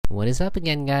What is up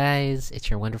again, guys? It's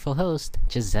your wonderful host,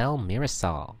 Giselle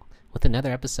Mirasol, with another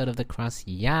episode of the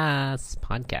Yaas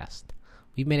podcast.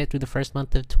 We've made it through the first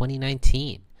month of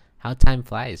 2019. How time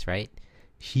flies, right?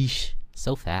 Sheesh,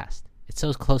 so fast. It's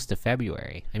so close to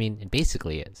February. I mean, it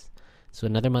basically is. So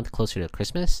another month closer to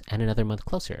Christmas and another month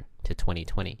closer to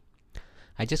 2020.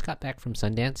 I just got back from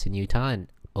Sundance in Utah and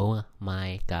oh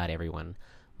my god, everyone.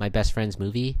 My best friend's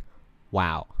movie,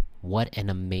 wow, what an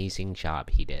amazing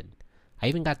job he did. I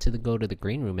even got to go to the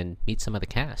green room and meet some of the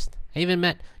cast. I even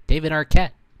met David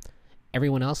Arquette.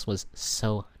 Everyone else was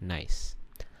so nice.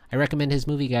 I recommend his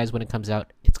movie, guys, when it comes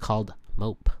out. It's called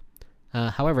Mope.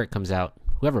 However it comes out,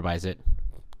 whoever buys it,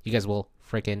 you guys will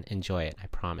freaking enjoy it, I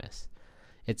promise.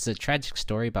 It's a tragic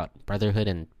story about brotherhood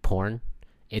and porn.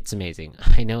 It's amazing.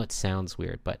 I know it sounds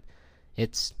weird, but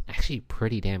it's actually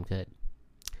pretty damn good.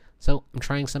 So I'm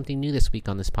trying something new this week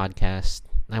on this podcast.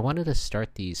 I wanted to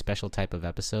start these special type of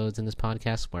episodes in this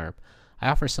podcast where I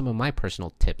offer some of my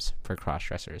personal tips for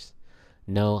crossdressers.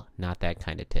 No, not that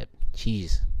kind of tip.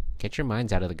 Jeez, get your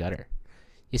minds out of the gutter.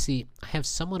 You see, I have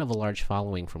somewhat of a large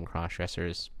following from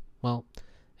crossdressers. Well,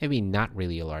 maybe not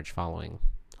really a large following.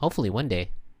 Hopefully one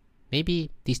day,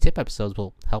 maybe these tip episodes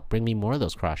will help bring me more of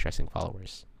those cross-dressing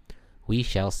followers. We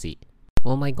shall see.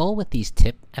 Well, my goal with these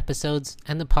tip episodes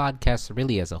and the podcast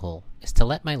really as a whole is to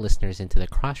let my listeners into the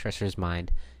crossdresser's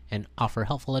mind and offer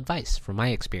helpful advice from my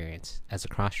experience as a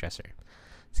crossdresser.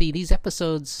 See, these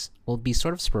episodes will be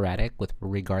sort of sporadic with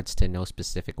regards to no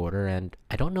specific order, and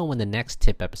I don't know when the next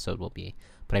tip episode will be,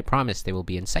 but I promise they will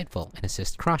be insightful and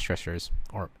assist crossdressers,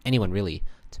 or anyone really,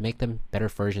 to make them better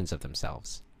versions of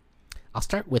themselves. I'll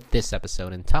start with this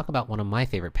episode and talk about one of my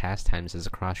favorite pastimes as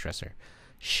a crossdresser,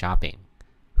 shopping.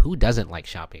 Who doesn't like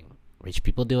shopping? Rich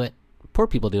people do it, poor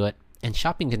people do it, and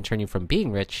shopping can turn you from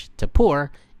being rich to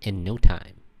poor in no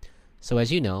time. So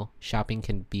as you know, shopping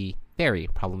can be very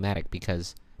problematic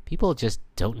because people just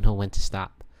don't know when to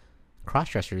stop.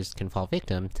 Crossdressers can fall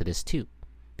victim to this too,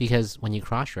 because when you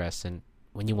crossdress and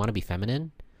when you want to be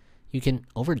feminine, you can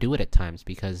overdo it at times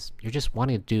because you're just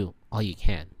wanting to do all you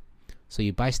can. So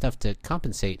you buy stuff to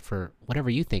compensate for whatever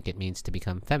you think it means to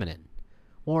become feminine.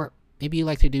 Or maybe you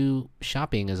like to do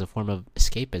shopping as a form of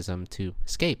escapism to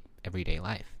escape everyday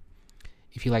life.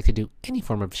 If you like to do any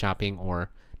form of shopping or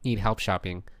need help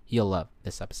shopping, you'll love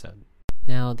this episode.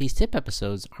 Now, these tip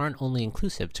episodes aren't only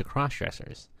inclusive to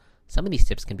crossdressers. Some of these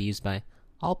tips can be used by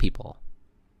all people.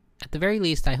 At the very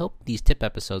least, I hope these tip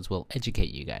episodes will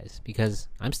educate you guys, because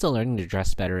I'm still learning to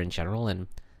dress better in general and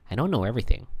I don't know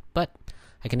everything, but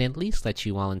I can at least let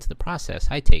you all into the process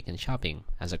I take in shopping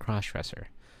as a crossdresser.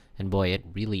 And boy, it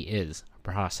really is a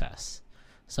process.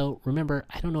 So remember,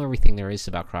 I don't know everything there is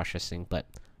about crossdressing, but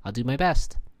I'll do my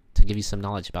best to give you some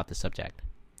knowledge about the subject.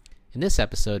 In this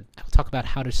episode, I will talk about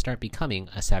how to start becoming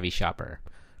a savvy shopper,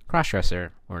 crossdresser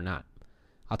or not.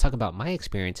 I'll talk about my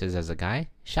experiences as a guy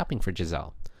shopping for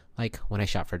Giselle, like when I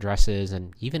shop for dresses,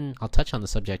 and even I'll touch on the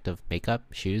subject of makeup,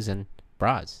 shoes, and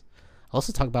bras. I'll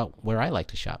also talk about where I like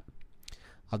to shop.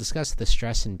 I'll discuss the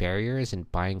stress and barriers in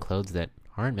buying clothes that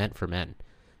aren't meant for men.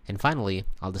 And finally,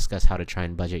 I'll discuss how to try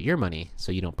and budget your money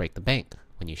so you don't break the bank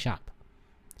when you shop.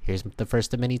 Here's the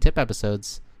first of many tip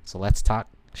episodes, so let's talk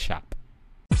shop.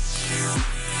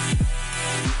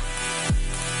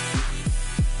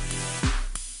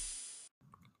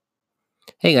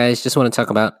 Hey guys, just want to talk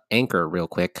about Anchor real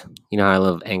quick. You know how I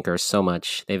love Anchor so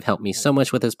much. They've helped me so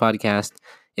much with this podcast.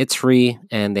 It's free,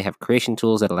 and they have creation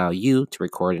tools that allow you to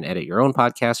record and edit your own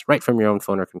podcast right from your own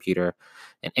phone or computer.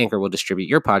 And Anchor will distribute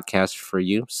your podcast for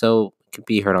you, so it can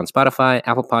be heard on Spotify,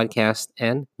 Apple Podcasts,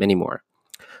 and many more.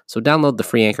 So download the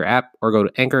free Anchor app or go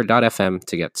to anchor.fm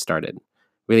to get started.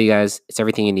 Really, guys, it's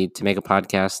everything you need to make a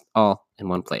podcast all in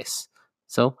one place.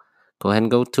 So go ahead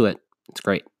and go to it. It's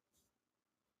great.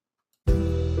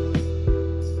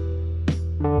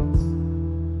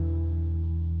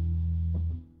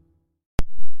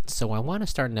 So I want to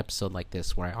start an episode like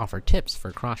this where I offer tips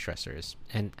for crossdressers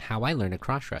and how I learn to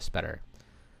crossdress better.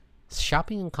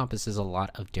 Shopping encompasses a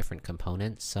lot of different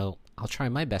components, so I'll try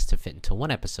my best to fit into one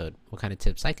episode what kind of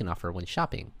tips I can offer when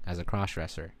shopping as a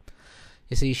crossdresser.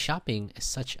 You see, shopping is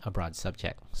such a broad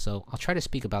subject, so I'll try to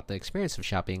speak about the experience of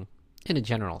shopping in a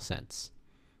general sense.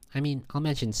 I mean, I'll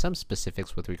mention some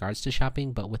specifics with regards to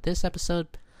shopping, but with this episode,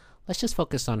 let's just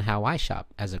focus on how I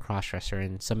shop as a crossdresser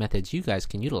and some methods you guys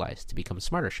can utilize to become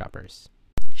smarter shoppers.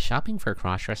 Shopping for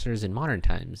crossdressers in modern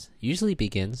times usually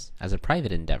begins as a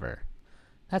private endeavor.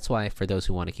 That's why, for those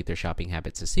who want to keep their shopping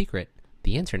habits a secret,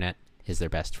 the internet is their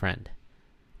best friend.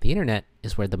 The internet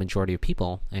is where the majority of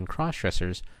people and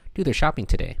crossdressers do their shopping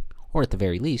today, or at the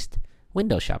very least,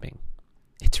 window shopping.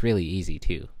 It's really easy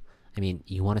too. I mean,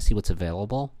 you want to see what's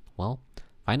available? Well,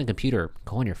 find a computer,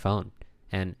 go on your phone,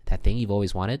 and that thing you've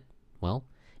always wanted, well,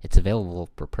 it's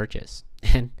available for purchase.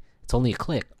 And it's only a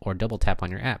click or double tap on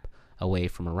your app away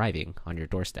from arriving on your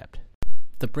doorstep.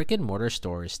 The brick and mortar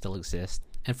stores still exist,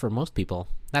 and for most people,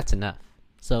 that's enough.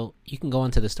 So you can go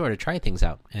into the store to try things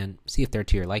out and see if they're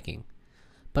to your liking.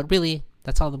 But really,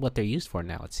 that's all what they're used for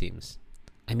now, it seems.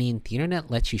 I mean, the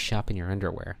internet lets you shop in your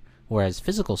underwear, whereas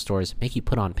physical stores make you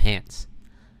put on pants.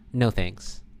 No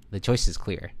thanks. The choice is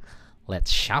clear.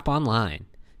 Let's shop online.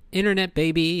 Internet,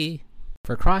 baby!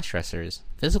 For crossdressers,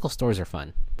 physical stores are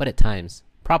fun, but at times,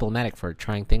 problematic for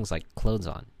trying things like clothes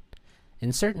on.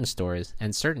 In certain stores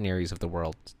and certain areas of the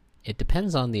world, it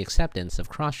depends on the acceptance of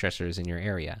crossdressers in your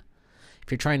area.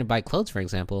 If you're trying to buy clothes, for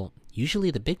example, usually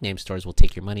the big name stores will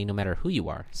take your money no matter who you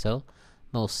are, so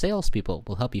most salespeople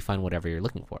will help you find whatever you're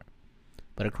looking for.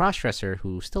 But a crossdresser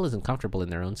who still isn't comfortable in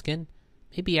their own skin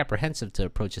may be apprehensive to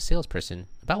approach a salesperson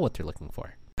about what they're looking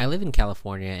for. I live in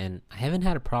California and I haven't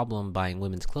had a problem buying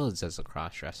women's clothes as a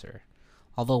crossdresser.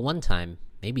 Although one time,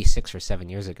 maybe 6 or 7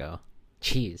 years ago,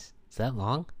 geez, is that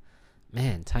long?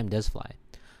 Man, time does fly.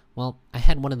 Well, I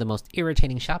had one of the most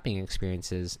irritating shopping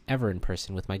experiences ever in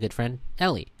person with my good friend,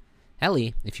 Ellie.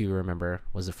 Ellie, if you remember,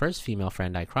 was the first female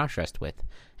friend I cross-dressed with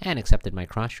and accepted my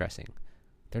cross-dressing.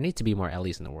 There need to be more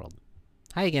Ellies in the world.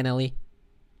 Hi again, Ellie.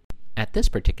 At this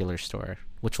particular store,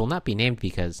 which will not be named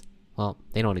because, well,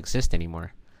 they don't exist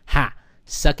anymore. Ha!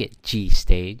 Suck it,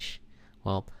 G-Stage.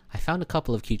 Well, I found a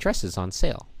couple of cute dresses on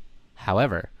sale.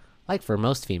 However, like for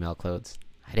most female clothes,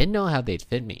 I didn't know how they'd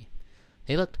fit me.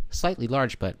 They looked slightly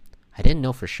large, but I didn't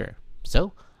know for sure,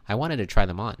 so I wanted to try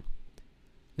them on.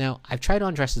 Now, I've tried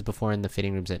on dresses before in the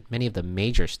fitting rooms at many of the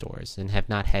major stores and have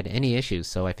not had any issues,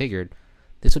 so I figured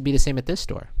this would be the same at this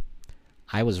store.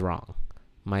 I was wrong.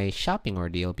 My shopping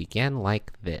ordeal began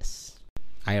like this.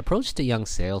 I approached a young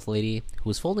sales lady who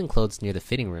was folding clothes near the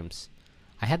fitting rooms.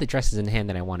 I had the dresses in hand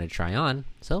that I wanted to try on,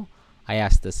 so I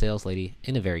asked the sales lady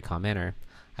in a very calm manner,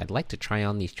 I'd like to try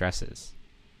on these dresses.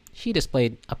 She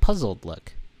displayed a puzzled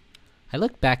look. I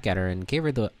looked back at her and gave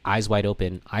her the eyes wide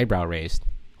open, eyebrow raised,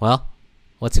 well,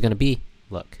 what's it gonna be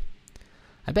look.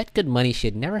 I bet good money she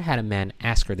had never had a man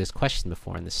ask her this question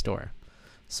before in the store.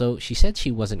 So she said she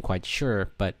wasn't quite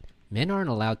sure, but men aren't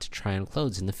allowed to try on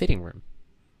clothes in the fitting room.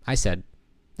 I said,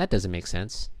 that doesn't make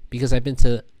sense, because I've been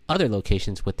to other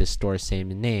locations with this store's same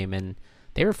name, and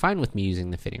they were fine with me using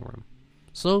the fitting room.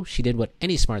 So she did what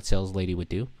any smart sales lady would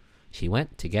do. She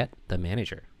went to get the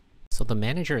manager. So the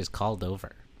manager is called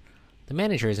over. The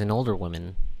manager is an older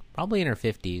woman, probably in her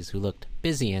 50s, who looked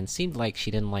busy and seemed like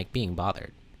she didn't like being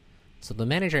bothered. So the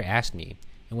manager asked me,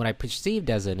 in what I perceived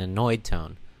as an annoyed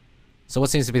tone, so what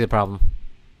seems to be the problem?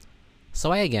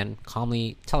 So I again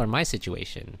calmly tell her my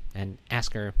situation and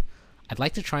ask her, I'd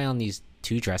like to try on these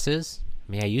 2 dresses.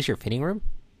 May I use your fitting room?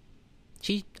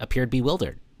 She appeared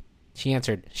bewildered. She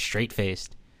answered,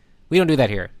 straight-faced, we don't do that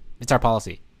here. It's our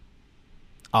policy.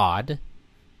 Odd.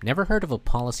 Never heard of a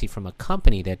policy from a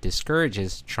company that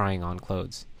discourages trying on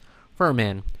clothes for a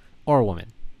man or a woman.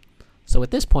 So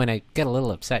at this point I get a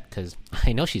little upset because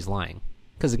I know she's lying.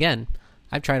 Because again,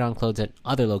 I've tried on clothes at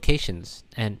other locations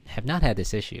and have not had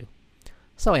this issue.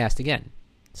 So I asked again,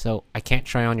 so I can't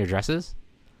try on your dresses?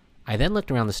 I then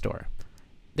looked around the store.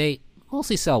 They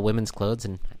mostly sell women's clothes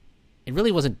and it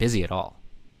really wasn't busy at all.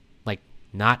 Like,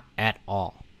 not at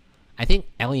all. I think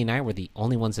Ellie and I were the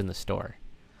only ones in the store.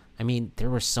 I mean, there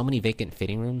were so many vacant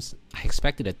fitting rooms, I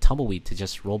expected a tumbleweed to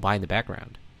just roll by in the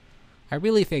background. I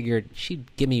really figured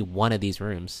she'd give me one of these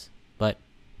rooms, but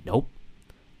nope,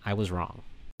 I was wrong.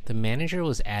 The manager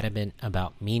was adamant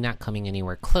about me not coming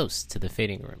anywhere close to the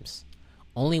fitting rooms.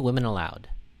 Only women allowed,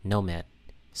 no men.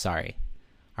 Sorry.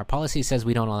 Our policy says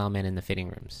we don't allow men in the fitting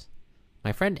rooms.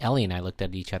 My friend Ellie and I looked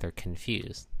at each other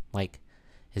confused. Like,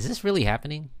 is this really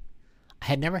happening? I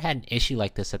had never had an issue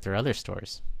like this at their other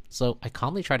stores. So I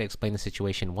calmly tried to explain the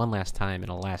situation one last time in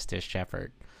a last-ditch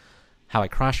effort. How I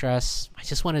cross-dress, I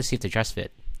just wanted to see if the dress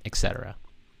fit, etc.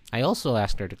 I also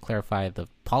asked her to clarify the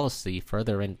policy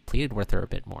further and pleaded with her a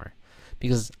bit more.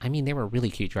 Because, I mean, they were really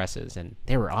cute dresses and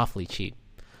they were awfully cheap.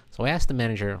 So I asked the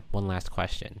manager one last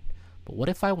question. But what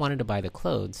if I wanted to buy the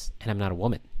clothes and I'm not a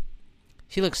woman?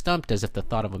 She looked stumped as if the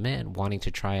thought of a man wanting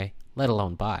to try, let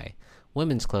alone buy,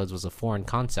 women's clothes was a foreign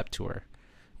concept to her.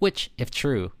 Which, if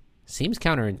true, seems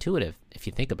counterintuitive if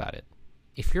you think about it.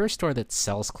 If you're a store that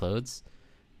sells clothes,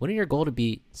 wouldn't your goal to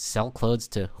be sell clothes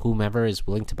to whomever is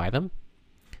willing to buy them?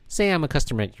 Say I'm a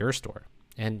customer at your store,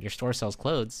 and your store sells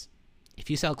clothes. If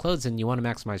you sell clothes and you want to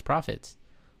maximize profits,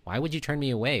 why would you turn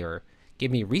me away or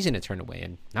give me a reason to turn away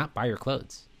and not buy your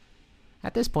clothes?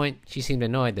 At this point, she seemed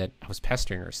annoyed that I was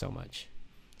pestering her so much.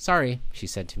 "Sorry," she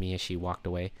said to me as she walked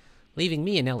away, leaving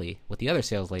me and Ellie with the other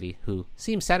sales lady who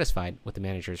seemed satisfied with the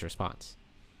manager's response.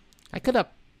 I could have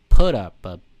put up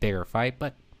a bigger fight,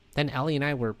 but then Ellie and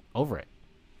I were over it.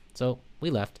 So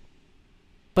we left.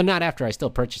 But not after I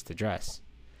still purchased the dress.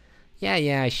 Yeah,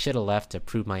 I should have left to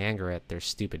prove my anger at their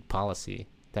stupid policy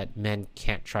that men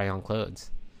can't try on clothes.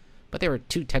 But they were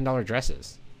two $10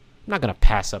 dresses. I'm not going to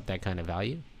pass up that kind of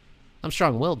value. I'm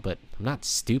strong-willed, but I'm not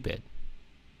stupid.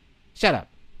 Shut up.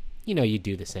 You know you'd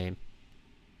do the same.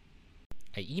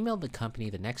 I emailed the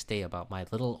company the next day about my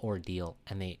little ordeal,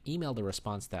 and they emailed a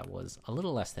response that was a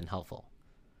little less than helpful.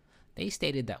 They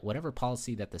stated that whatever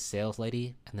policy that the sales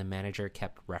lady and the manager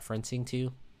kept referencing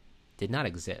to did not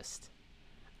exist.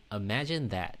 Imagine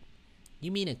that.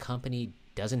 You mean a company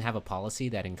doesn't have a policy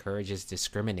that encourages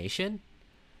discrimination?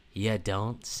 You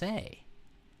don't say.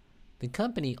 The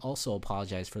company also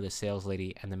apologized for the sales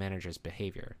lady and the manager's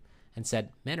behavior and said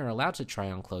men are allowed to try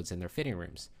on clothes in their fitting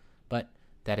rooms, but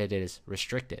that it is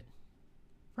restricted.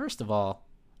 First of all,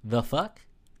 the fuck?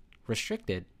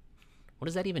 Restricted? What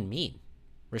does that even mean?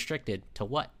 Restricted to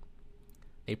what?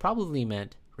 They probably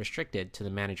meant restricted to the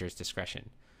manager's discretion,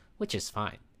 which is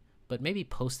fine, but maybe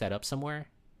post that up somewhere.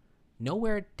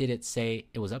 Nowhere did it say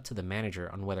it was up to the manager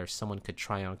on whether someone could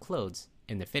try on clothes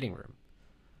in the fitting room.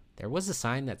 There was a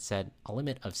sign that said a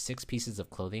limit of 6 pieces of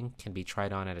clothing can be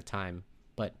tried on at a time,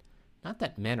 but not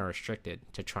that men are restricted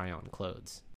to try on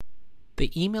clothes. The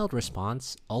emailed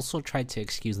response also tried to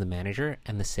excuse the manager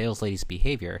and the sales lady's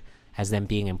behavior as them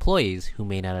being employees who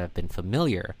may not have been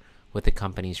familiar with the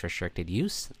company's restricted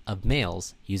use of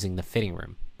males using the fitting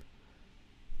room.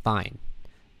 Fine.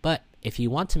 But if you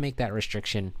want to make that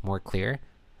restriction more clear,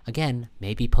 again,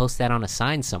 maybe post that on a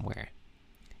sign somewhere.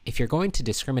 If you're going to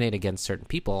discriminate against certain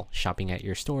people shopping at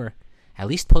your store, at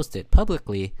least post it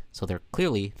publicly so they're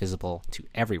clearly visible to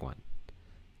everyone.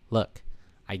 Look,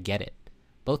 I get it.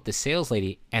 Both the sales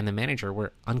lady and the manager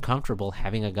were uncomfortable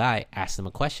having a guy ask them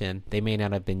a question they may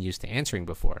not have been used to answering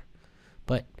before.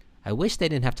 But I wish they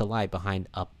didn't have to lie behind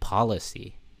a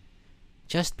policy.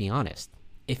 Just be honest.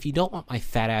 If you don't want my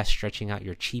fat ass stretching out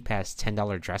your cheap ass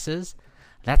 $10 dresses,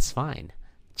 that's fine.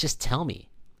 Just tell me.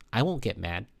 I won't get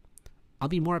mad. I'll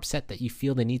be more upset that you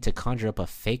feel the need to conjure up a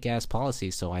fake ass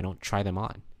policy so I don't try them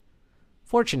on.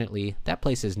 Fortunately, that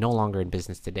place is no longer in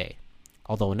business today,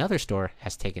 although another store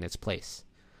has taken its place.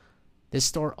 This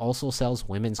store also sells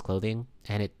women's clothing,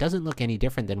 and it doesn't look any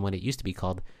different than when it used to be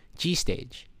called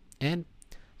G-Stage. And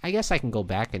I guess I can go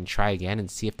back and try again and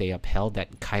see if they upheld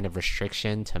that kind of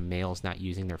restriction to males not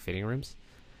using their fitting rooms.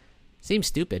 Seems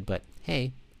stupid, but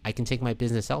hey, I can take my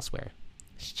business elsewhere.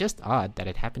 It's just odd that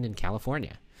it happened in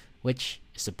California, which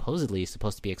is supposedly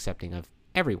supposed to be accepting of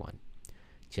everyone.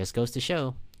 Just goes to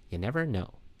show, you never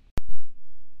know.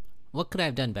 What could I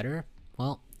have done better?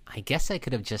 Well, I guess I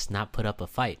could have just not put up a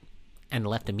fight and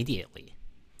left immediately.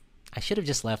 I should have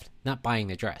just left not buying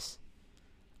the dress.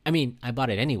 I mean, I bought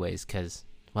it anyways because,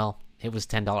 well, it was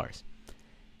 $10.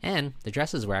 And the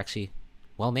dresses were actually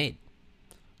well made.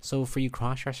 So for you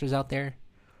crossdressers out there,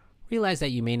 realize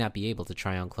that you may not be able to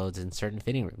try on clothes in certain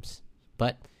fitting rooms.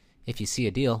 But if you see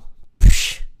a deal,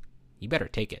 you better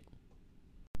take it.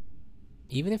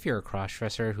 Even if you're a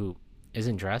crossdresser who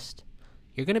isn't dressed,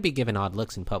 you're going to be given odd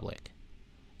looks in public.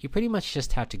 You pretty much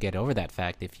just have to get over that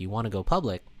fact if you want to go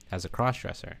public as a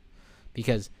crossdresser,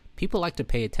 because people like to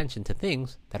pay attention to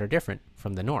things that are different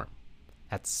from the norm.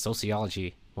 That's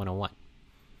Sociology 101.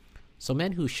 So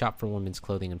men who shop for women's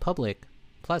clothing in public,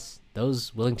 plus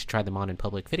those willing to try them on in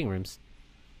public fitting rooms,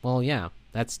 well, yeah,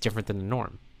 that's different than the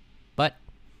norm. But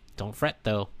don't fret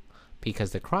though,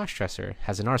 because the crossdresser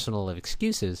has an arsenal of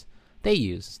excuses they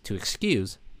use to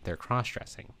excuse their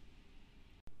crossdressing.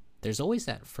 There's always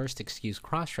that first excuse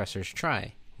crossdressers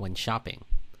try when shopping.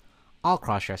 All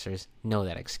crossdressers know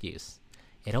that excuse.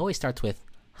 It always starts with,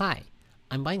 "Hi,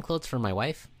 I'm buying clothes for my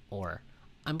wife," or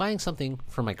 "I'm buying something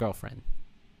for my girlfriend."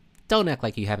 Don't act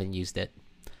like you haven't used it.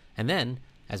 And then,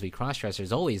 as we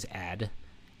crossdressers always add,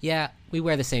 "Yeah, we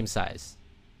wear the same size."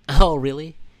 Oh,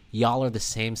 really? Y'all are the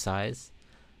same size?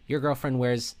 Your girlfriend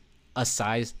wears a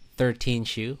size 13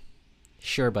 shoe?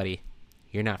 Sure, buddy.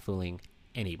 You're not fooling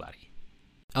anybody.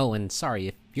 Oh, and sorry,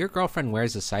 if your girlfriend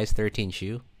wears a size 13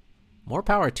 shoe, more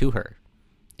power to her.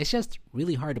 It's just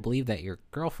really hard to believe that your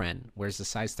girlfriend wears a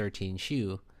size 13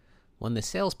 shoe when the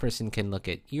salesperson can look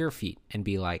at your feet and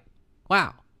be like,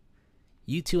 "Wow,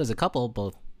 you two as a couple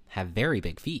both have very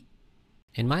big feet."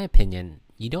 In my opinion,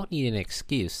 you don't need an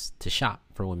excuse to shop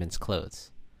for women's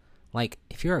clothes. Like,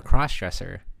 if you're a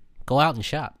crossdresser, go out and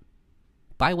shop.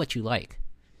 Buy what you like.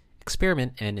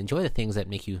 Experiment and enjoy the things that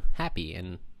make you happy,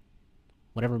 and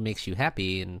whatever makes you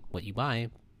happy and what you buy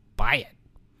it.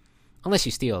 Unless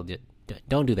you steal,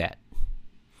 don't do that.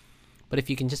 But if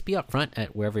you can just be upfront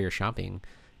at wherever you're shopping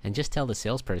and just tell the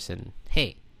salesperson,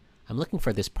 hey, I'm looking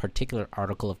for this particular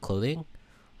article of clothing.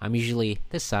 I'm usually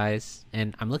this size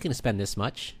and I'm looking to spend this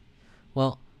much.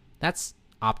 Well, that's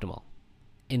optimal.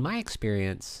 In my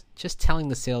experience, just telling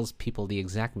the salespeople the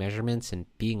exact measurements and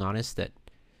being honest that,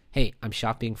 hey, I'm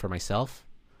shopping for myself,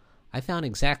 I found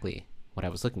exactly what I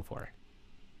was looking for.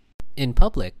 In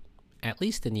public, at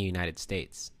least in the United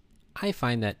States, I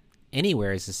find that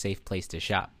anywhere is a safe place to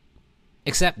shop.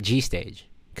 Except G-Stage,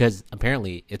 because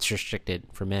apparently it's restricted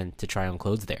for men to try on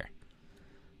clothes there.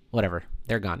 Whatever,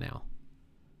 they're gone now.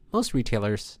 Most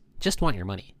retailers just want your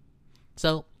money.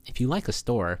 So, if you like a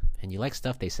store and you like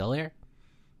stuff they sell there,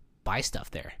 buy stuff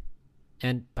there.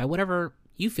 And buy whatever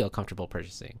you feel comfortable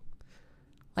purchasing.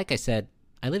 Like I said,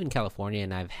 I live in California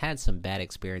and I've had some bad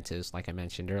experiences, like I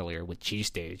mentioned earlier, with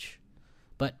G-Stage.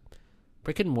 But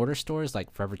brick and mortar stores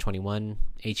like Forever 21,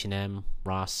 H&M,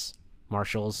 Ross,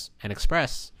 Marshalls, and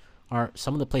Express are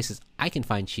some of the places I can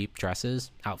find cheap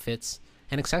dresses, outfits,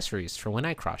 and accessories for when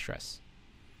I cross-dress.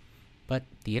 But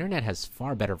the internet has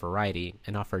far better variety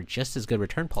and offer just as good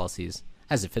return policies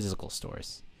as the physical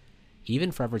stores.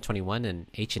 Even Forever 21 and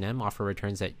H&M offer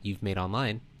returns that you've made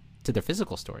online to their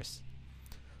physical stores.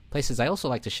 Places I also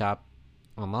like to shop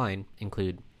online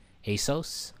include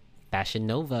ASOS, Fashion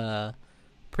Nova,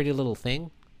 Pretty Little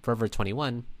Thing, Forever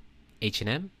 21,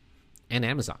 H&M, and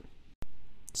Amazon.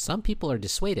 Some people are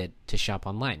dissuaded to shop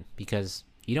online because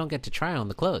you don't get to try on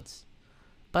the clothes.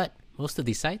 But most of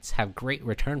these sites have great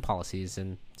return policies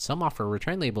and some offer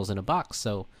return labels in a box,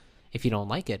 so if you don't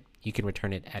like it, you can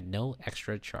return it at no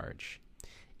extra charge.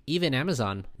 Even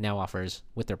Amazon now offers,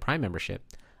 with their Prime membership,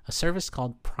 a service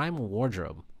called Prime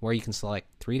Wardrobe, where you can select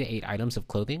 3 to 8 items of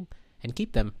clothing and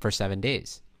keep them for 7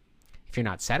 days. If you're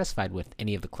not satisfied with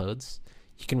any of the clothes,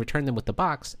 you can return them with the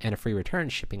box and a free return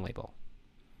shipping label.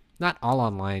 Not all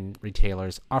online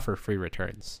retailers offer free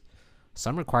returns.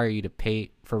 Some require you to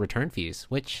pay for return fees,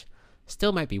 which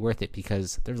still might be worth it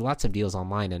because there's lots of deals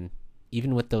online, and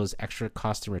even with those extra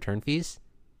costs and return fees,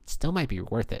 it still might be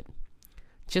worth it.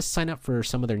 Just sign up for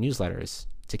some of their newsletters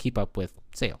to keep up with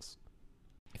sales.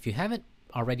 If you haven't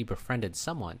already befriended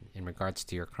someone in regards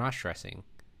to your cross-dressing,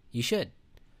 you should.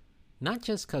 Not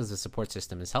just because the support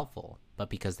system is helpful, but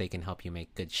because they can help you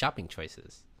make good shopping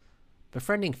choices.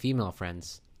 Befriending female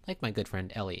friends, like my good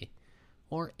friend Ellie,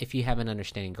 or if you have an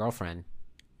understanding girlfriend,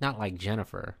 not like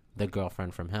Jennifer, the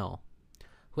girlfriend from hell,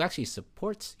 who actually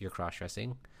supports your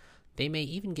cross-dressing, they may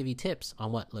even give you tips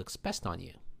on what looks best on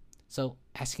you. So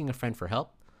asking a friend for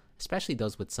help, especially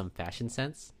those with some fashion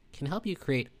sense, can help you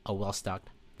create a well-stocked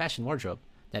fashion wardrobe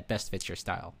that best fits your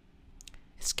style.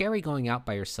 It's scary going out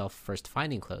by yourself first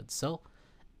finding clothes, so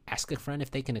ask a friend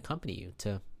if they can accompany you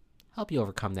to help you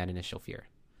overcome that initial fear.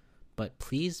 But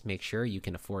please make sure you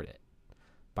can afford it.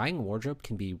 Buying a wardrobe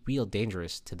can be real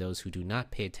dangerous to those who do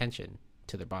not pay attention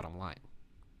to their bottom line.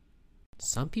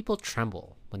 Some people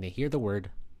tremble when they hear the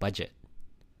word budget.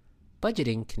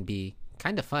 Budgeting can be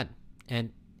kind of fun,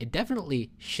 and it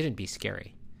definitely shouldn't be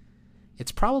scary.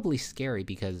 It's probably scary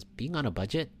because being on a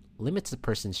budget limits a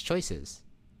person's choices,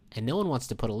 and no one wants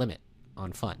to put a limit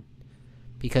on fun.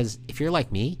 Because if you're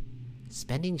like me,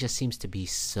 spending just seems to be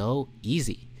so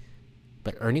easy,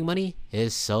 but earning money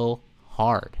is so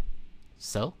hard.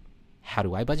 So, how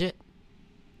do I budget?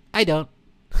 I don't.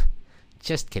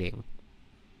 Just kidding.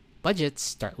 Budgets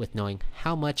start with knowing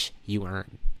how much you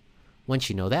earn. Once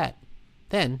you know that,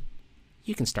 then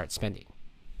you can start spending.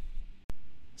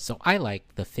 So I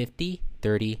like the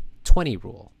 50-30-20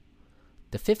 rule.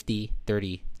 The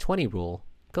 50-30-20 rule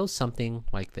goes something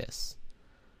like this.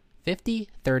 50,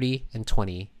 30, and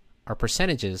 20 are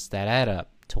percentages that add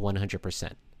up to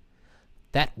 100%.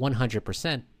 That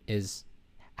 100% is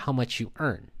how much you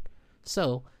earn.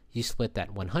 So you split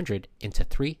that 100 into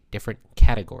 3 different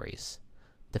categories.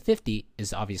 The 50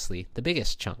 is obviously the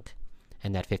biggest chunk,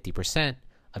 and that 50%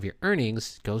 of your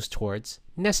earnings goes towards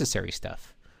necessary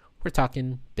stuff. We're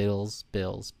talking bills.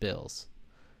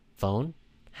 Phone,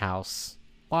 house,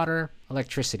 water,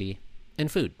 electricity, and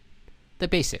food. The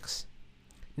basics.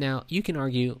 Now, you can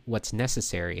argue what's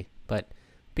necessary, but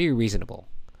be reasonable.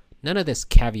 None of this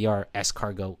caviar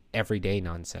escargot everyday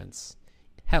nonsense.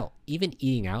 Hell, even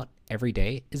eating out every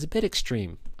day is a bit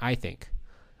extreme, I think.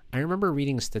 I remember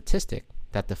reading a statistic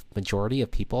that the majority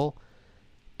of people,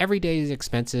 everyday's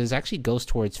expenses actually goes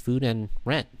towards food and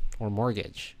rent or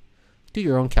mortgage. Do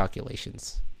your own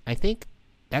calculations. I think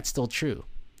that's still true.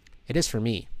 It is for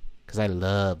me, because I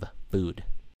love food.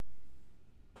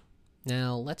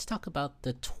 Now, let's talk about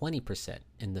the 20%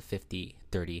 in the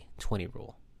 50-30-20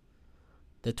 rule.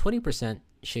 The 20%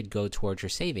 should go towards your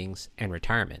savings and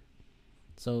retirement.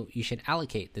 So you should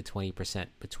allocate the 20%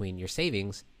 between your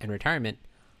savings and retirement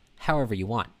however you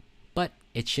want, but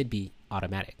it should be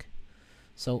automatic.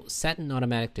 So set an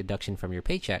automatic deduction from your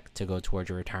paycheck to go towards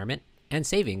your retirement and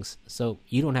savings so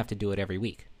you don't have to do it every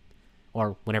week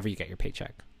or whenever you get your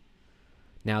paycheck.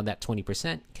 Now that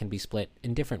 20% can be split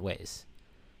in different ways.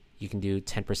 You can do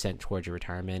 10% towards your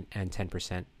retirement and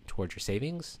 10% towards your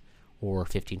savings, or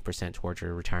 15% towards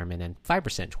your retirement and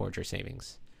 5% towards your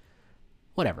savings.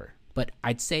 Whatever. But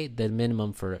I'd say the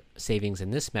minimum for savings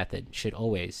in this method should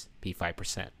always be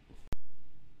 5%.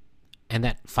 And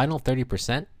that final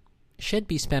 30% should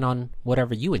be spent on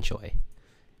whatever you enjoy.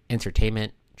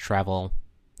 Entertainment, travel,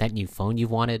 that new phone you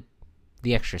wanted,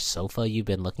 the extra sofa you've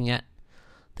been looking at,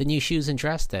 the new shoes and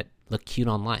dress that look cute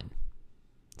online.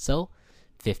 So,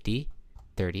 50,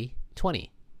 30,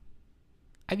 20.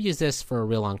 I've used this for a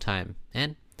real long time,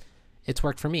 and it's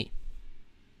worked for me.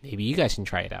 Maybe you guys can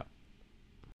try it out.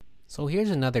 So here's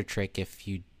another trick if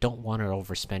you don't want to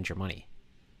overspend your money.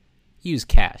 Use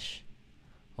cash.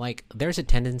 Like, there's a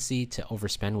tendency to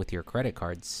overspend with your credit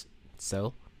cards,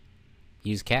 so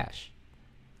use cash.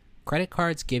 Credit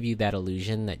cards give you that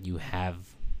illusion that you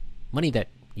have money that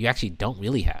you actually don't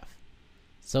really have.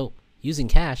 So using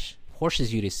cash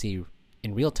forces you to see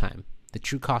in real time the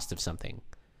true cost of something.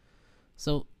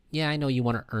 So yeah, I know you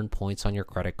want to earn points on your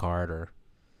credit card, or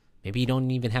maybe you don't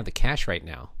even have the cash right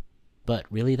now. But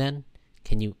really then,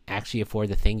 can you actually afford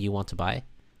the thing you want to buy?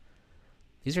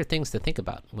 These are things to think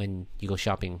about when you go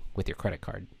shopping with your credit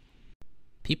card.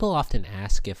 People often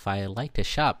ask if I like to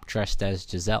shop dressed as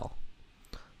Giselle.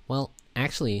 Well,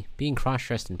 actually, being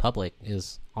cross-dressed in public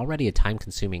is already a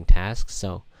time-consuming task,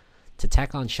 so to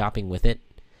tack on shopping with it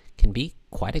can be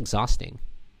quite exhausting.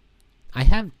 I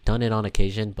have done it on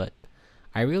occasion, but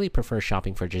I really prefer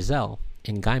shopping for Giselle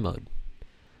in guy mode.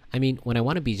 I mean, when I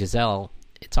want to be Giselle,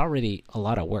 it's already a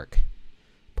lot of work.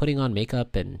 Putting on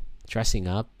makeup and dressing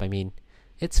up, I mean,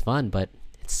 it's fun, but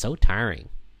it's so tiring.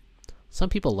 Some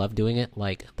people love doing it,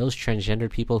 like those transgender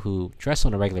people who dress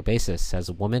on a regular basis as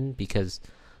a woman because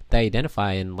they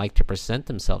identify and like to present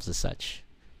themselves as such,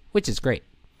 which is great.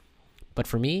 But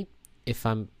for me, if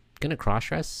I'm gonna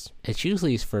cross-dress, it's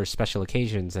usually for special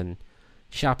occasions, and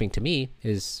shopping to me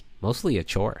is mostly a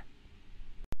chore.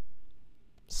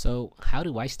 So how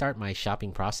do I start my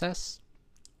shopping process?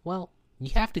 Well,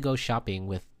 you have to go shopping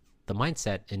with the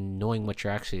mindset and knowing what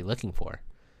you're actually looking for.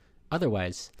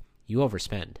 Otherwise, you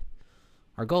overspend.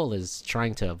 Our goal is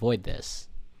trying to avoid this.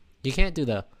 You can't do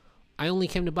the, I only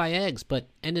came to buy eggs but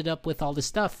ended up with all this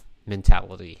stuff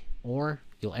mentality, or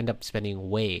you'll end up spending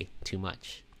way too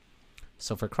much.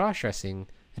 So for cross-dressing,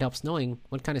 it helps knowing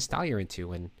what kind of style you're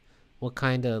into and what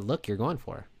kind of look you're going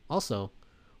for. Also,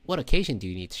 what occasion do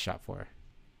you need to shop for?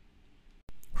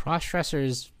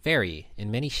 Cross-dressers vary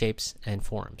in many shapes and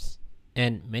forms,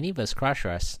 and many of us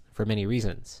cross-dress for many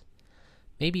reasons.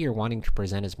 Maybe you're wanting to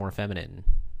present as more feminine,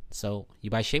 so you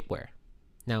buy shapewear.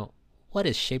 Now, what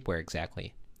is shapewear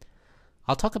exactly?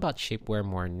 I'll talk about shapewear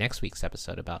more in next week's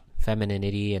episode about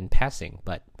femininity and passing,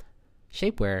 but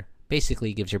shapewear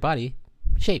basically gives your body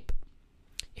shape.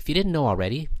 If you didn't know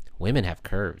already, women have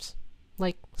curves,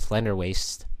 like slender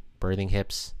waist, birthing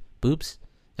hips, boobs,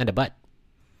 and a butt.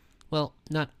 Well,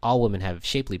 not all women have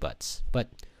shapely butts, but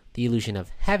the illusion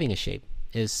of having a shape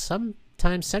is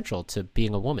sometimes central to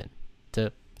being a woman,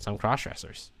 to some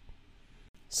crossdressers.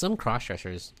 Some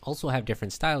crossdressers also have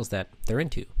different styles that they're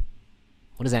into.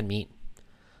 What does that mean?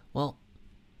 Well,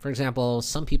 for example,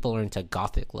 some people are into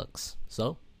gothic looks,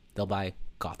 so they'll buy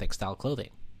gothic style clothing.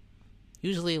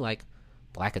 Usually like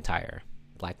black attire,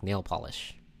 black nail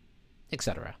polish,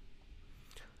 etc.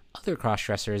 Other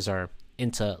crossdressers are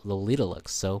into Lolita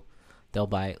looks, so they'll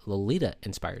buy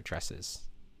Lolita-inspired dresses.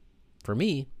 For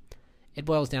me, it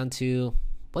boils down to,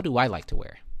 what do I like to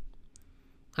wear?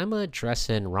 I'm a dress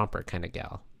and romper kind of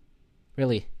gal.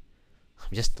 Really,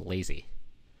 I'm just lazy.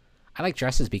 I like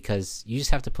dresses because you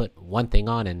just have to put one thing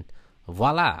on and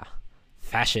voila,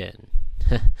 fashion.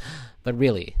 But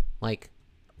really, like,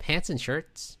 pants and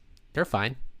shirts, they're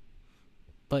fine.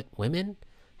 But women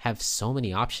have so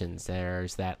many options.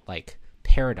 There's that, like,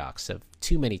 paradox of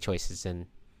too many choices and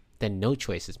then no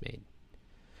choices made.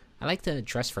 I like to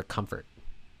dress for comfort.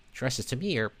 Dresses to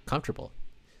me are comfortable.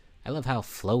 I love how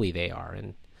flowy they are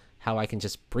and how I can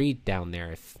just breathe down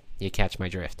there, if you catch my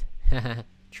drift.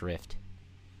 Drift.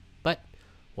 But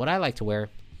what I like to wear,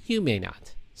 you may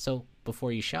not. So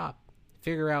before you shop,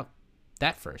 figure out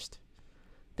that first.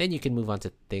 Then you can move on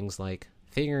to things like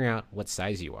figuring out what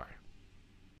size you are.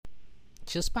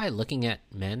 Just by looking at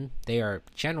men, they are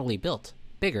generally built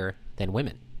bigger than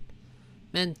women.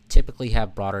 Men typically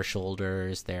have broader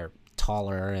shoulders, they're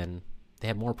taller, and they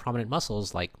have more prominent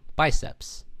muscles like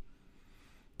biceps.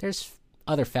 There's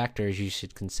other factors you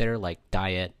should consider like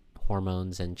diet,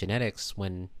 hormones, and genetics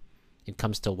when it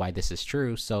comes to why this is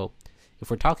true. So if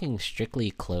we're talking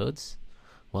strictly clothes,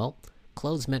 well,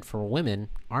 clothes meant for women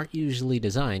aren't usually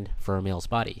designed for a male's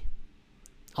body.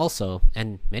 Also,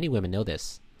 and many women know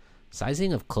this,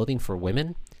 sizing of clothing for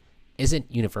women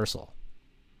isn't universal.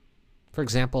 For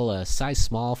example, a size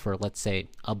small for, let's say,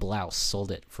 a blouse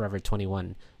sold at Forever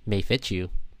 21 may fit you,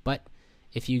 but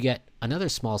if you get another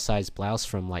small size blouse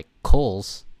from like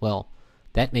Kohl's, well,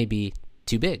 that may be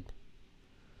too big.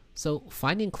 So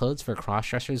finding clothes for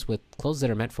crossdressers with clothes that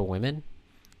are meant for women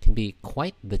can be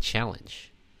quite the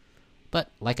challenge.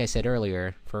 But like I said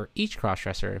earlier, for each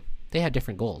crossdresser, they have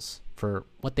different goals for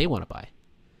what they want to buy.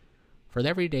 For the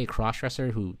everyday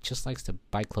crossdresser who just likes to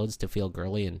buy clothes to feel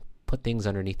girly and put things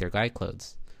underneath their guy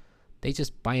clothes, they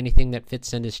just buy anything that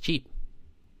fits and is cheap.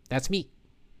 That's me.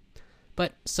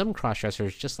 But some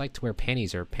crossdressers just like to wear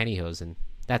panties or pantyhose and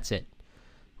that's it.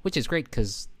 Which is great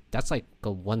because that's like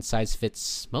a one size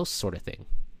fits most sort of thing.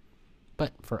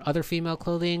 But for other female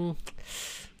clothing,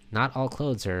 not all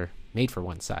clothes are made for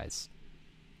one size.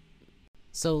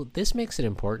 So this makes it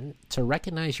important to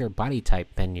recognize your body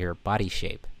type and your body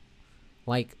shape.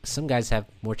 Like some guys have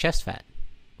more chest fat.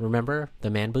 Remember the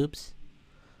man boobs?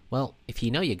 Well, if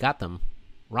you know you got them,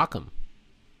 rock them.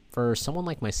 For someone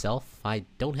like myself, I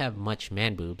don't have much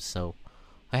man boobs, so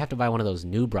I have to buy one of those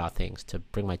new bra things to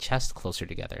bring my chest closer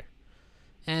together.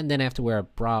 And then I have to wear a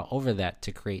bra over that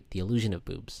to create the illusion of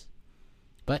boobs.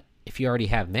 But if you already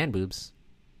have man boobs,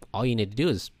 all you need to do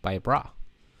is buy a bra.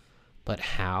 But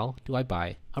how do I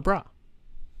buy a bra?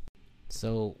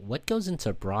 So what goes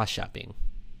into bra shopping?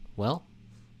 Well,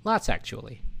 lots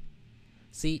actually.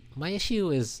 See, my issue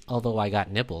is, although I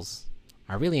got nipples,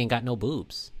 I really ain't got no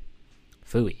boobs.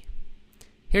 Phooey.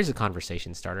 Here's a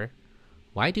conversation starter.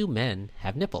 Why do men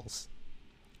have nipples?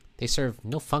 They serve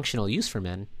no functional use for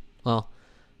men. Well,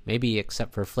 maybe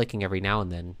except for flicking every now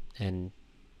and then, and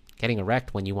getting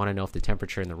erect when you want to know if the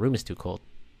temperature in the room is too cold.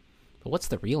 But what's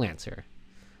the real answer?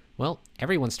 Well,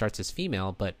 everyone starts as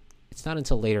female, but it's not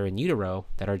until later in utero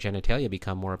that our genitalia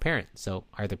become more apparent. So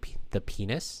either the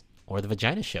penis or the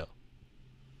vagina show.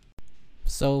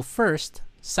 So first,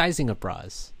 sizing of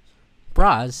bras.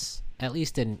 Bras, at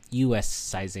least in US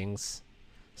sizings,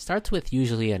 starts with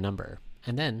usually a number,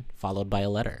 and then followed by a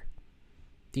letter.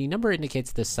 The number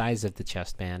indicates the size of the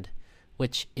chest band,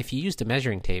 which, if you used a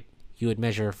measuring tape, you would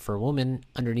measure for women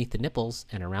underneath the nipples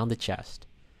and around the chest.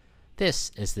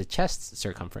 This is the chest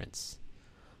circumference.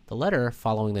 The letter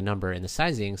following the number in the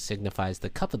sizing signifies the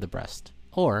cup of the breast,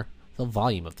 or the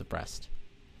volume of the breast.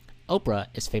 Oprah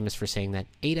is famous for saying that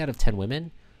 8 out of 10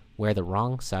 women wear the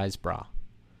wrong size bra.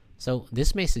 So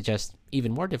this may suggest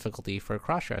even more difficulty for a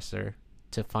crossdresser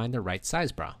to find the right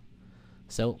size bra.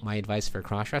 So my advice for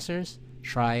crossdressers,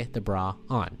 try the bra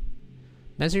on.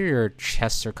 Measure your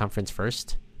chest circumference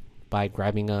first by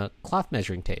grabbing a cloth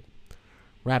measuring tape.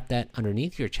 Wrap that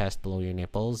underneath your chest below your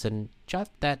nipples and jot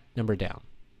that number down.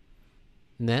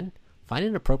 And then find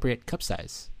an appropriate cup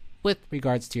size. With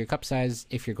regards to your cup size,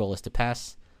 if your goal is to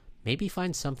pass, maybe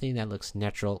find something that looks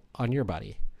natural on your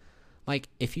body. Like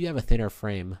if you have a thinner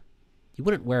frame, you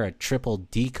wouldn't wear a triple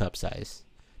D cup size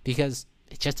because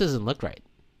it just doesn't look right.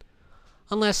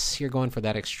 Unless you're going for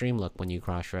that extreme look when you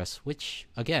crossdress, which,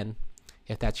 again,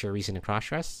 if that's your reason to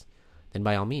crossdress, then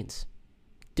by all means,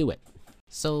 do it.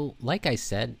 So, like I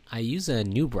said, I use a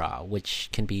new bra, which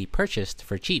can be purchased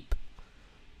for cheap.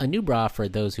 A new bra, for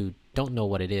those who don't know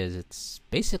what it is, it's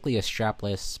basically a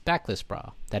strapless, backless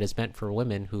bra that is meant for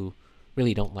women who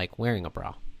really don't like wearing a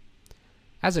bra.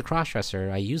 As a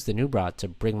crossdresser, I use the new bra to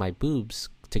bring my boobs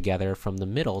together from the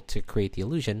middle to create the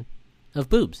illusion of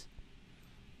boobs.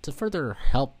 To further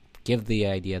help give the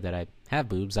idea that I have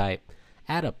boobs, I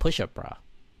add a push-up bra.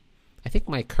 I think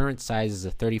my current size is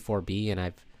a 34B, and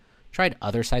I've tried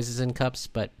other sizes in cups,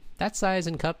 but that size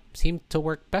and cup seemed to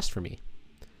work best for me.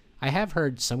 I have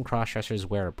heard some crossdressers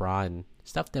wear a bra and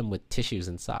stuff them with tissues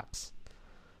and socks.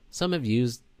 Some have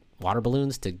used water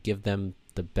balloons to give them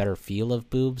the better feel of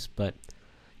boobs, but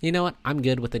you know what? I'm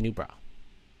good with the new bra.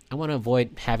 I want to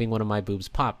avoid having one of my boobs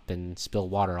pop and spill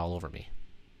water all over me.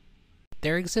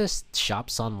 There exist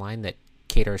shops online that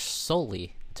cater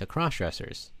solely to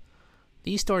crossdressers.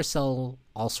 These stores sell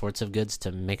all sorts of goods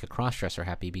to make a crossdresser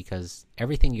happy because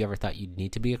everything you ever thought you'd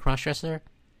need to be a crossdresser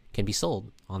can be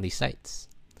sold on these sites.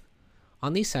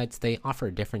 On these sites, they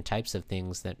offer different types of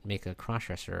things that make a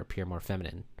crossdresser appear more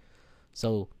feminine.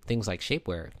 So things like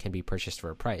shapewear can be purchased for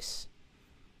a price.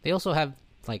 They also have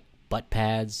like butt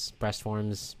pads, breast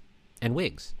forms, and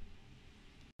wigs.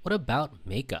 What about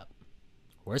makeup?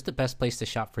 Where's the best place to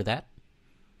shop for that?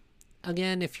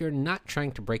 Again, if you're not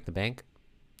trying to break the bank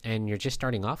and you're just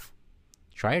starting off,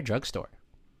 try a drugstore.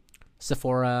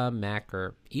 Sephora, MAC,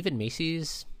 or even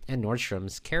Macy's and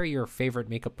Nordstrom's carry your favorite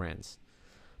makeup brands,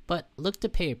 but look to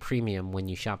pay a premium when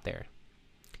you shop there.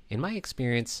 In my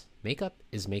experience, makeup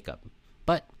is makeup,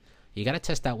 but you gotta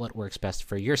test out what works best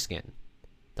for your skin.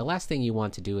 The last thing you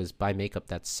want to do is buy makeup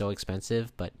that's so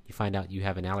expensive, but you find out you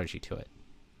have an allergy to it.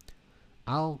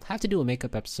 I'll have to do a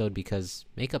makeup episode because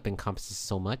makeup encompasses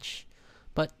so much,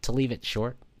 but to leave it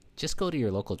short, just go to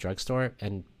your local drugstore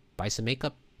and buy some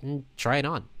makeup and try it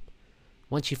on.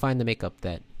 Once you find the makeup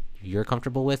that you're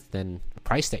comfortable with, then a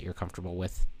price that you're comfortable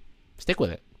with, stick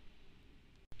with it.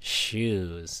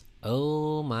 Shoes.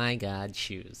 Oh my god,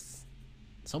 shoes.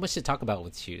 So much to talk about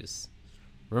with shoes.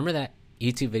 Remember that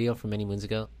YouTube video from many moons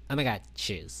ago? Oh my god,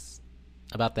 shoes.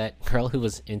 About that girl who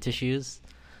was into shoes?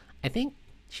 I think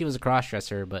she was a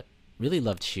crossdresser, but really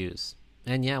loved shoes.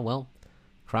 And yeah, well,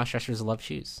 crossdressers love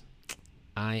shoes.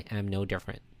 I am no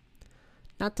different.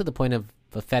 Not to the point of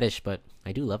a fetish, but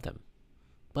I do love them.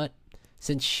 But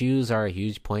since shoes are a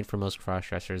huge point for most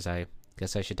crossdressers, I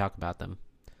guess I should talk about them.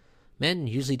 Men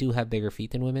usually do have bigger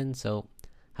feet than women, so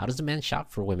how does a man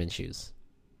shop for women's shoes?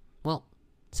 Well,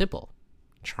 simple.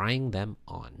 Trying them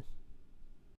on.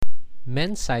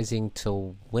 Men's sizing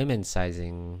to women's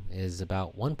sizing is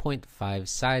about 1.5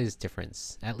 size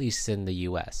difference, at least in the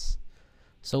US.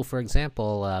 So for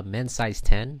example, men's size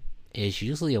 10 is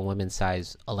usually a women's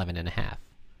size 11.5.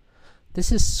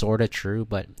 This is sorta true,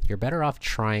 but you're better off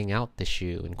trying out the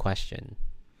shoe in question.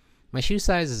 My shoe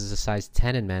size is a size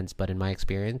 10 in men's, but in my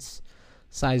experience,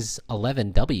 size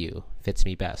 11W fits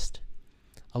me best.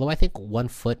 Although I think one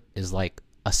foot is like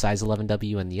a size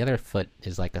 11W and the other foot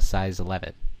is like a size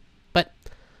 11. But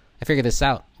I figured this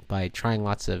out by trying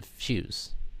lots of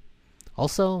shoes.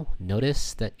 Also,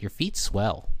 notice that your feet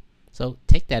swell, so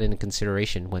take that into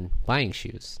consideration when buying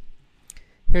shoes.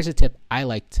 Here's a tip I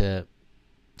like to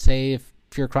say if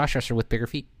you're a crossdresser with bigger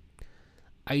feet.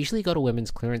 I usually go to women's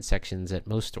clearance sections at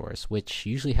most stores, which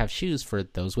usually have shoes for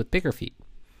those with bigger feet,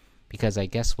 because I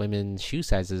guess women's shoe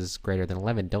sizes greater than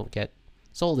 11 don't get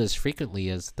sold as frequently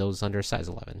as those under size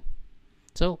 11.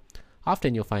 So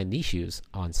often you'll find these shoes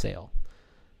on sale.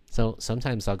 So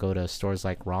sometimes I'll go to stores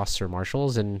like Ross or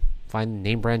Marshall's and find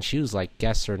name brand shoes like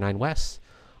Guess or Nine West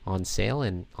on sale,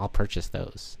 and I'll purchase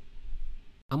those.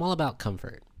 I'm all about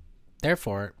comfort.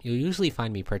 Therefore, you'll usually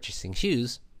find me purchasing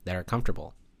shoes that are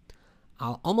comfortable.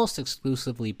 I'll almost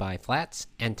exclusively buy flats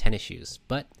and tennis shoes,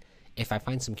 but if I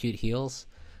find some cute heels,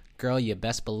 girl, you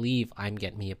best believe I'm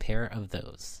getting me a pair of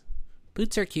those.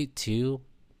 Boots are cute too,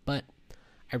 but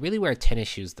I really wear tennis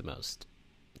shoes the most.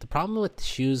 The problem with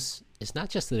shoes is not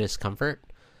just the discomfort,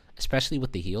 especially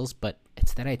with the heels, but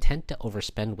it's that I tend to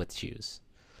overspend with shoes.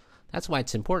 That's why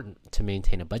it's important to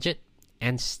maintain a budget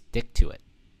and stick to it.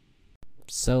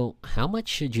 So, how much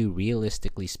should you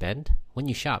realistically spend when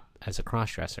you shop as a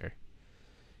crossdresser?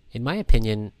 In my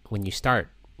opinion, when you start,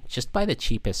 just buy the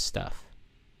cheapest stuff.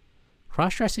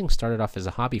 Crossdressing started off as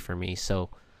a hobby for me, so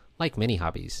like many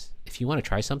hobbies, if you want to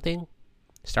try something,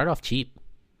 start off cheap.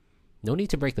 No need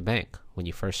to break the bank when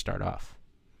you first start off.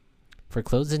 For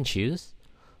clothes and shoes,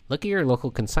 look at your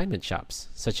local consignment shops,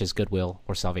 such as Goodwill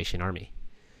or Salvation Army.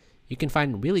 You can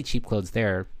find really cheap clothes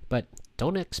there, but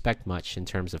don't expect much in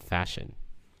terms of fashion.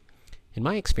 In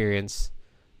my experience,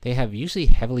 they have usually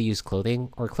heavily used clothing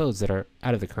or clothes that are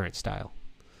out of the current style.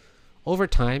 Over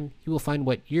time, you will find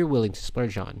what you're willing to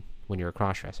splurge on when you're a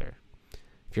crossdresser.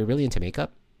 If you're really into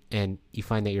makeup and you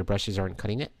find that your brushes aren't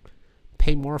cutting it,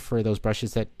 pay more for those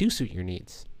brushes that do suit your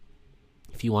needs.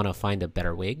 If you want to find a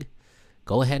better wig,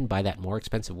 go ahead and buy that more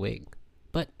expensive wig,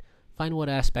 but find what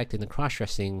aspect in the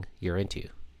crossdressing you're into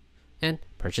and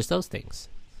purchase those things.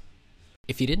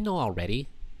 If you didn't know already,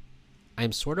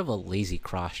 I'm sort of a lazy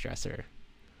crossdresser.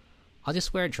 I'll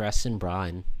just wear a dress and bra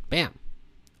and bam,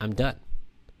 I'm done.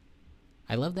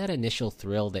 I love that initial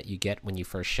thrill that you get when you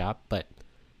first shop, but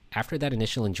after that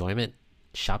initial enjoyment,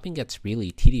 shopping gets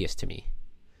really tedious to me,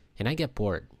 and I get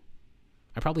bored.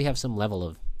 I probably have some level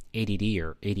of ADD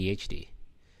or ADHD,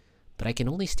 but I can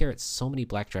only stare at so many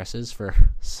black dresses for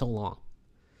so long.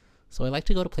 So I like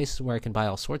to go to places where I can buy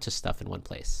all sorts of stuff in one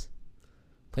place.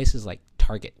 Places like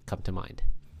Target come to mind.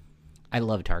 I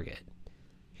love Target.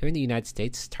 Here in the United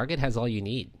States, Target has all you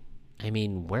need. I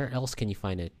mean, where else can you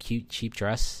find a cute, cheap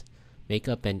dress,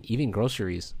 makeup, and even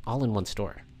groceries all in one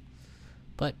store?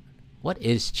 But what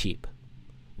is cheap?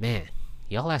 Man,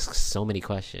 y'all ask so many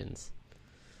questions.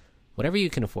 Whatever you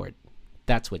can afford,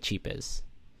 that's what cheap is.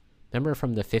 Remember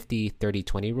from the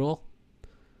 50-30-20 rule?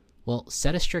 Well,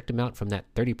 set a strict amount from that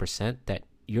 30% that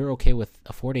you're okay with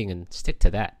affording and stick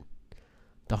to that.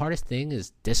 The hardest thing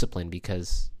is discipline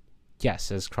because,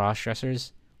 yes, as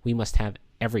cross-dressers, we must have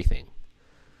everything.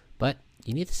 But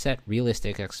you need to set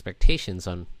realistic expectations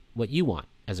on what you want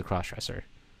as a cross-dresser.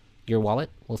 Your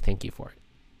wallet will thank you for it.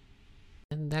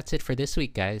 And that's it for this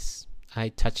week, guys. I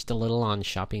touched a little on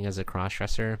shopping as a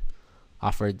cross-dresser,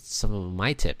 offered some of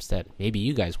my tips that maybe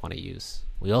you guys want to use.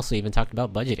 We also even talked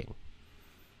about budgeting.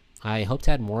 I hope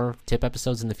to add more tip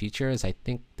episodes in the future, as I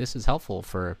think this is helpful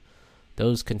for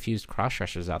those confused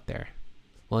cross-dressers out there.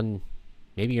 Well, and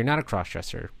maybe you're not a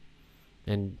cross-dresser,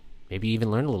 and maybe you even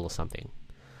learn a little something.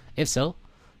 If so,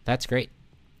 that's great.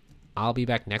 I'll be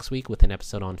back next week with an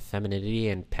episode on femininity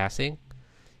and passing.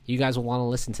 You guys will want to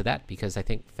listen to that because I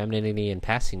think femininity and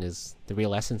passing is the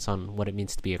real essence on what it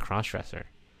means to be a cross-dresser.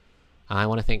 I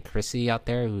want to thank Chrissy out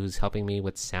there who's helping me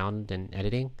with sound and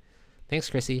editing. Thanks,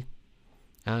 Chrissy.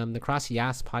 The Cross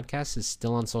Yaas podcast is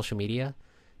still on social media.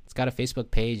 It's got a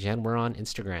Facebook page, and we're on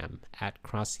Instagram at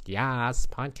Cross Yaas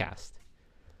Podcast.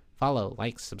 Follow,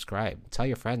 like, subscribe, tell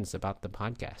your friends about the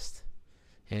podcast.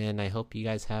 And I hope you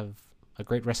guys have a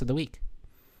great rest of the week.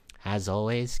 As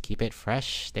always, keep it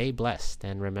fresh, stay blessed,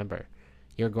 and remember,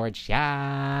 you're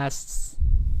gorgeous.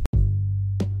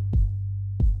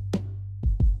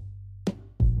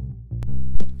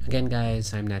 Again,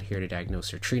 guys, I'm not here to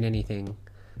diagnose or treat anything,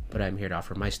 but I'm here to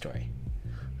offer my story.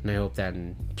 And I hope that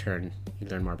in turn you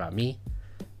learn more about me,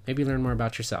 maybe learn more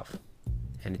about yourself,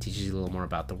 and it teaches you a little more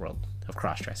about the world of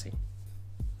cross-dressing.